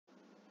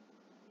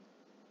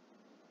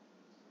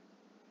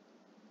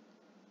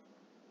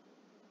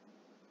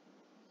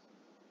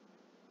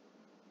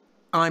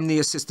I'm the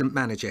assistant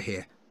manager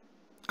here.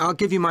 I'll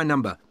give you my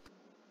number.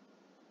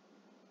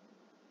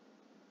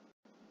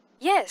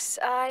 Yes,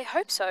 I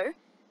hope so.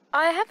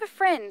 I have a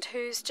friend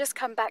who's just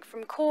come back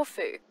from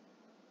Corfu.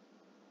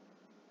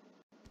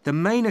 The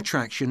main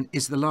attraction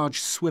is the large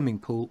swimming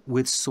pool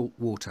with salt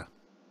water.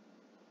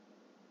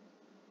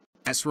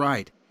 That's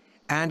right.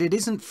 And it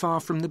isn't far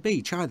from the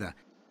beach either.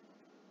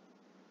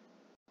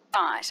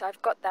 Right,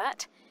 I've got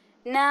that.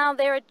 Now,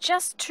 there are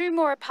just 2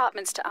 more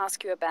apartments to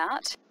ask you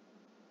about.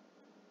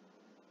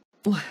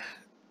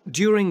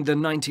 During the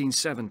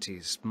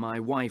 1970s, my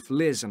wife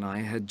Liz and I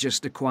had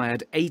just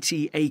acquired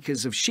 80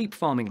 acres of sheep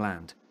farming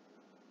land.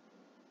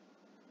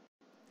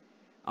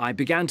 I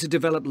began to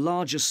develop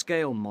larger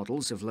scale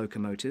models of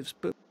locomotives,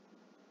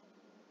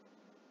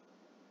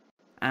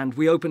 and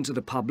we opened to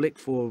the public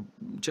for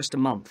just a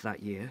month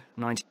that year.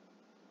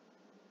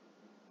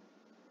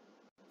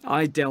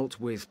 I dealt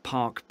with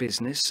park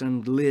business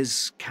and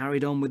Liz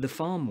carried on with the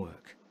farm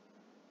work,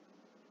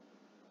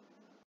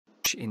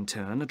 which in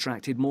turn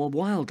attracted more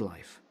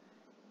wildlife.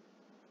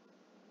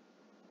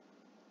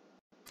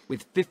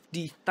 With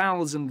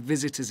 50,000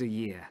 visitors a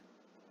year,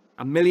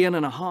 1.5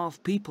 million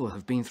people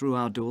have been through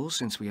our doors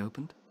since we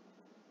opened.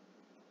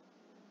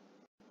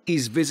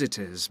 These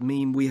visitors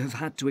mean we have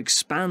had to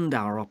expand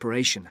our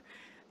operation,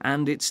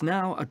 and it's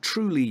now a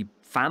truly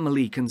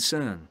family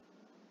concern,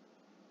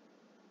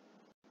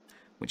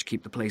 which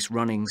keep the place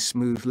running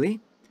smoothly.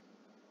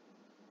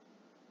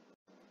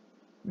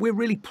 We're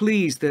really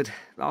pleased that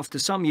after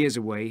some years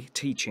away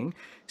teaching,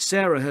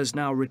 Sarah has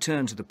now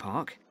returned to the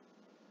park.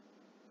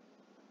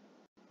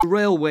 The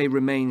railway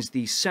remains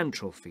the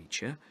central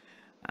feature,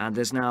 and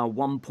there's now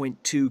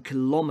 1.2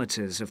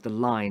 kilometres of the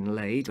line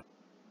laid.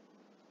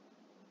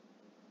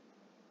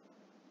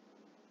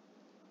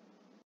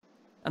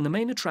 And the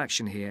main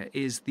attraction here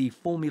is the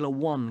Formula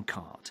One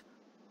cart.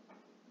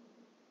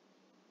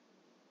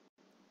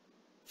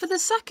 For the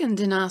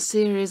second in our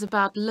series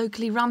about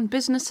locally run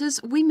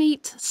businesses, we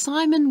meet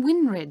Simon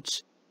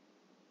Winridge.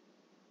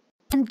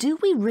 And do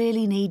we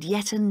really need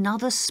yet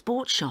another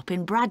sports shop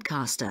in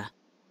Bradcaster?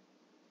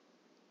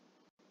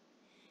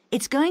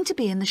 It's going to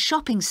be in the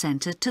shopping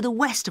centre to the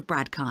west of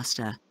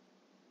Bradcaster.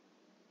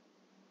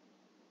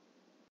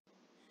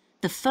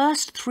 The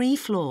first 3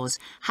 floors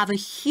have a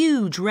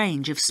huge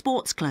range of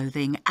sports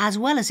clothing as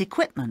well as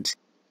equipment.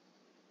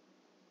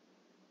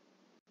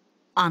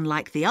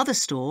 Unlike the other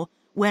store,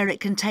 where it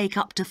can take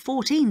up to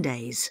 14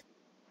 days.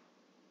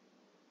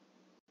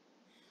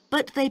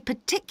 But they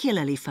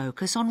particularly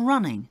focus on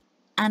running,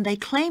 and they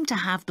claim to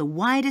have the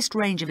widest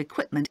range of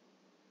equipment.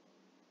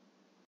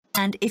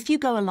 And if you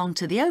go along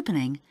to the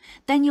opening,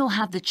 then you'll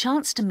have the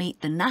chance to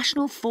meet the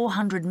national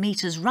 400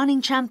 metres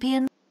running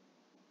champion.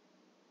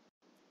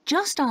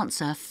 Just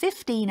answer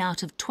 15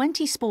 out of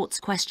 20 sports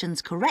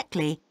questions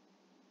correctly,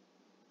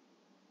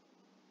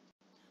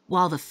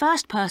 while the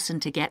first person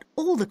to get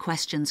all the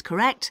questions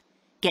correct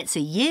gets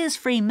a year's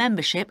free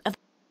membership of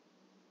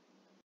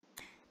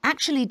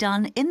actually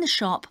done in the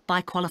shop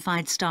by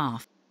qualified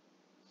staff.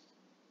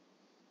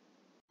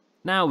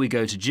 Now we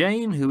go to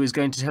Jane, who is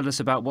going to tell us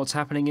about what's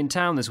happening in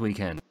town this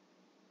weekend.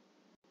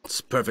 It's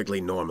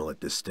perfectly normal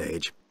at this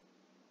stage.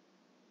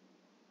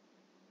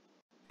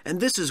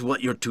 And this is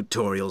what your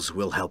tutorials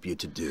will help you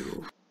to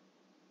do.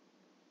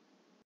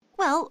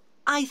 Well,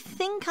 I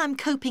think I'm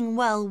coping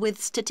well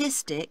with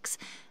statistics,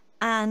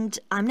 and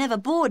I'm never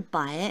bored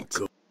by it.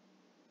 Good.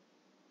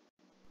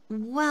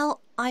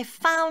 Well, I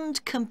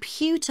found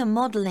computer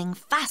modelling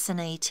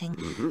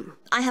fascinating.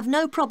 I have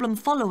no problem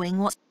following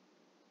what...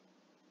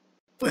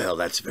 Well,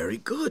 that's very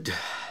good.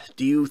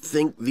 Do you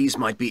think these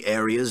might be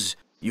areas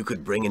you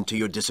could bring into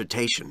your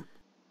dissertation?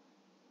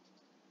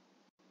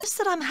 Just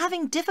that I'm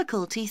having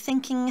difficulty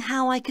thinking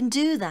how I can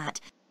do that.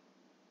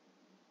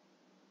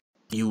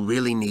 You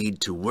really need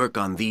to work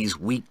on these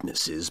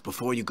weaknesses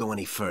before you go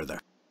any further.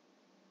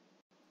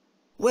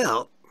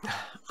 Well,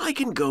 I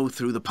can go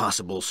through the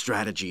possible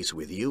strategies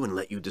with you and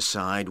let you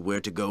decide where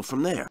to go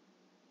from there.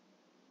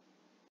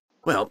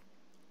 Well,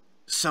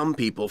 some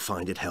people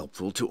find it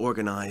helpful to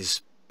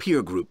organize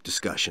peer group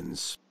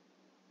discussions.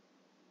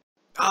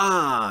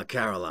 Ah,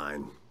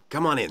 Caroline,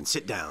 come on in,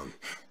 sit down.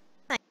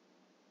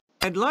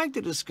 I'd like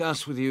to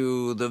discuss with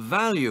you the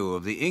value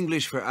of the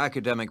English for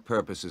Academic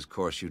Purposes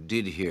course you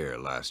did here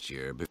last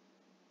year.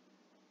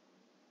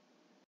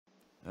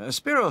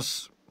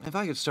 Spiros, if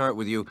I could start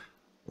with you,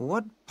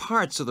 what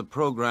parts of the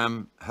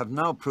program have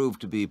now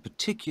proved to be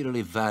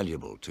particularly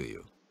valuable to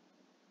you?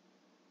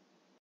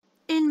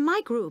 In my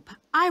group,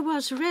 I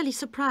was really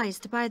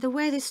surprised by the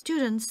way the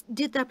students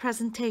did their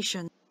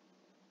presentation.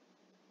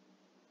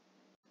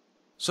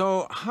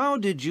 So, how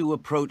did you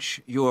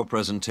approach your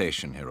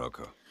presentation,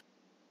 Hiroko?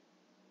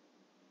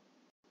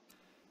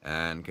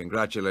 And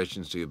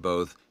congratulations to you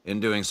both in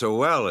doing so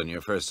well in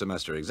your first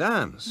semester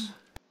exams.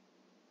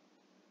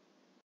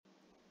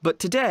 But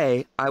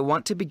today, I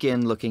want to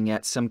begin looking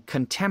at some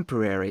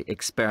contemporary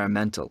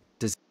experimental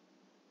design.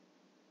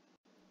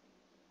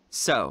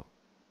 So,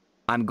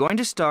 I'm going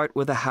to start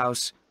with a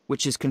house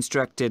which is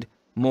constructed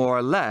more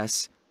or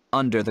less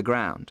under the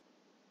ground.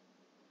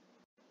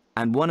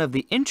 And one of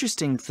the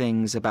interesting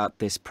things about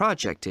this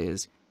project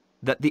is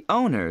that the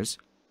owners,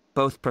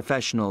 both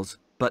professionals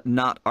but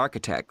not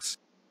architects,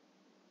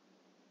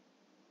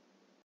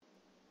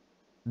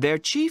 their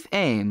chief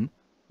aim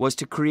was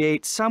to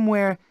create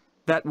somewhere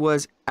that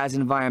was as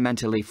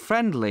environmentally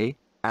friendly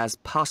as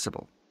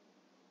possible.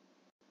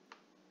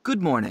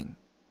 Good morning.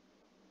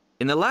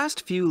 In the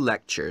last few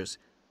lectures,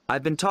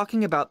 I've been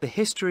talking about the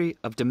history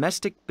of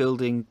domestic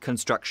building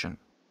construction.